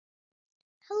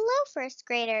Hello, first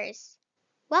graders!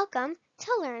 Welcome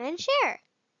to Learn and Share.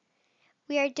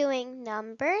 We are doing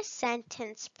number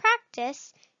sentence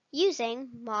practice using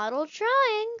model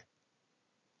drawing.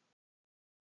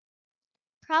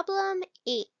 Problem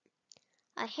 8.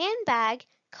 A handbag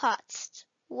costs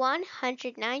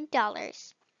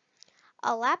 $109.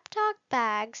 A laptop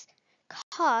bag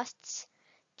costs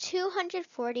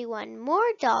 $241 more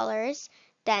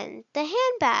than the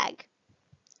handbag.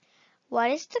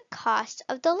 What is the cost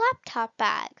of the laptop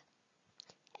bag?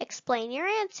 Explain your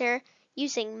answer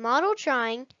using model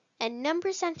drawing and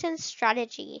number sentence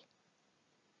strategy.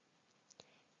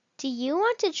 Do you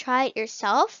want to try it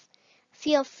yourself?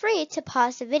 Feel free to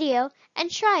pause the video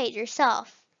and try it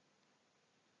yourself.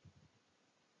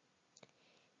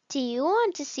 Do you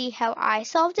want to see how I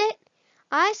solved it?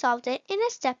 I solved it in a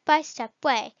step-by-step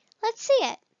way. Let's see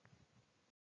it.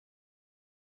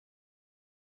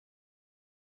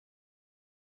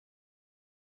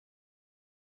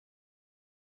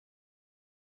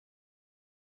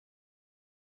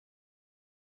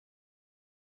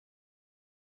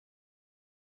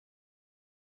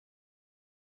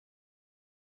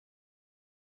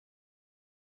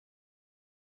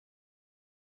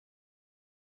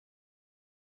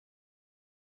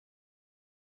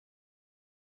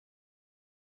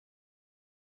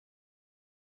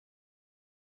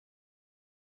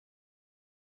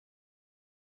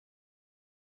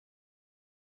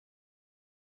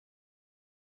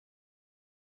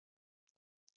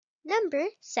 Number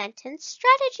sentence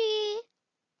strategy.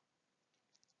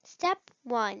 Step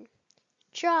 1.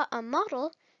 Draw a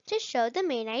model to show the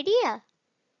main idea.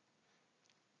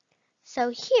 So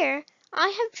here I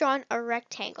have drawn a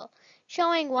rectangle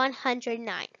showing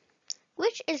 109,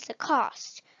 which is the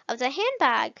cost of the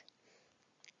handbag.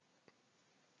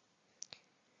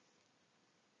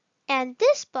 And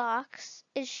this box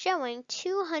is showing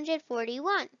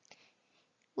 241,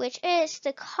 which is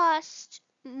the cost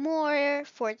more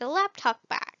for the laptop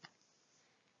bag.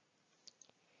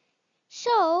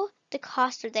 So the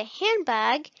cost of the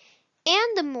handbag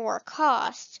and the more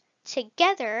cost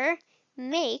together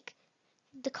make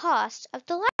the cost of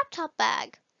the laptop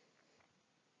bag.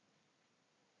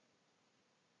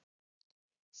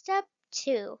 Step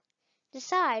 2.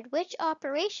 Decide which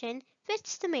operation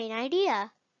fits the main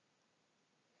idea.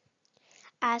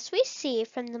 As we see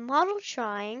from the model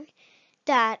drawing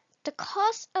that the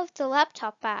cost of the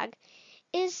laptop bag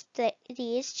is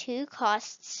these two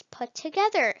costs put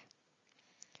together.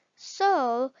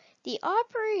 So the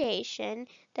operation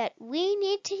that we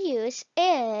need to use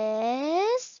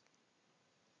is,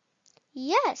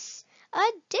 yes,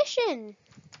 addition.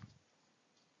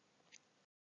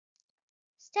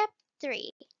 Step 3.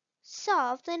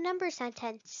 Solve the number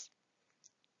sentence.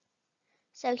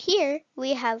 So here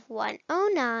we have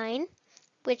 109,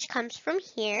 which comes from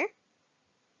here,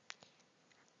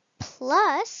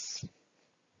 plus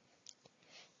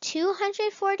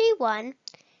 241,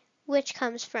 which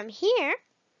comes from here,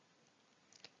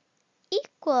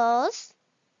 equals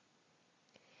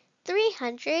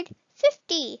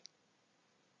 350.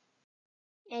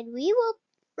 And we will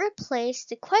replace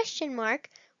the question mark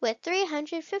with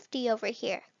 350 over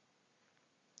here.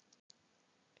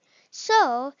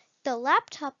 So the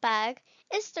laptop bag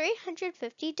is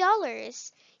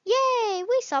 $350. Yay,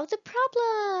 we solved the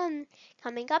problem!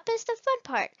 Coming up is the fun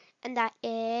part, and that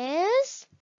is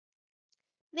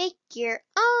make your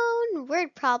own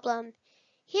word problem.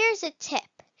 Here's a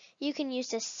tip. You can use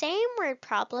the same word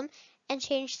problem and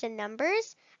change the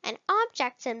numbers and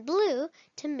objects in blue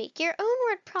to make your own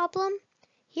word problem.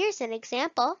 Here's an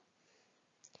example.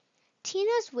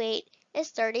 Tina's weight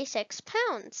is 36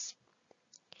 pounds.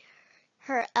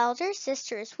 Her elder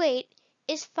sister's weight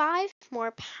is 5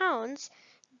 more pounds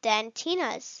than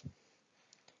Tina's.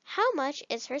 How much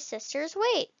is her sister's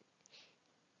weight?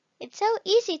 It's so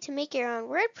easy to make your own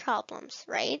word problems,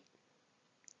 right?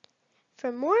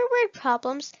 For more word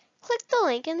problems, click the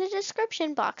link in the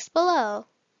description box below.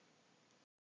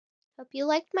 Hope you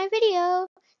liked my video.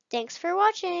 Thanks for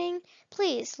watching.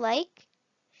 Please like,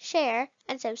 share,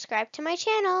 and subscribe to my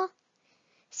channel.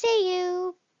 See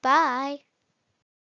you. Bye.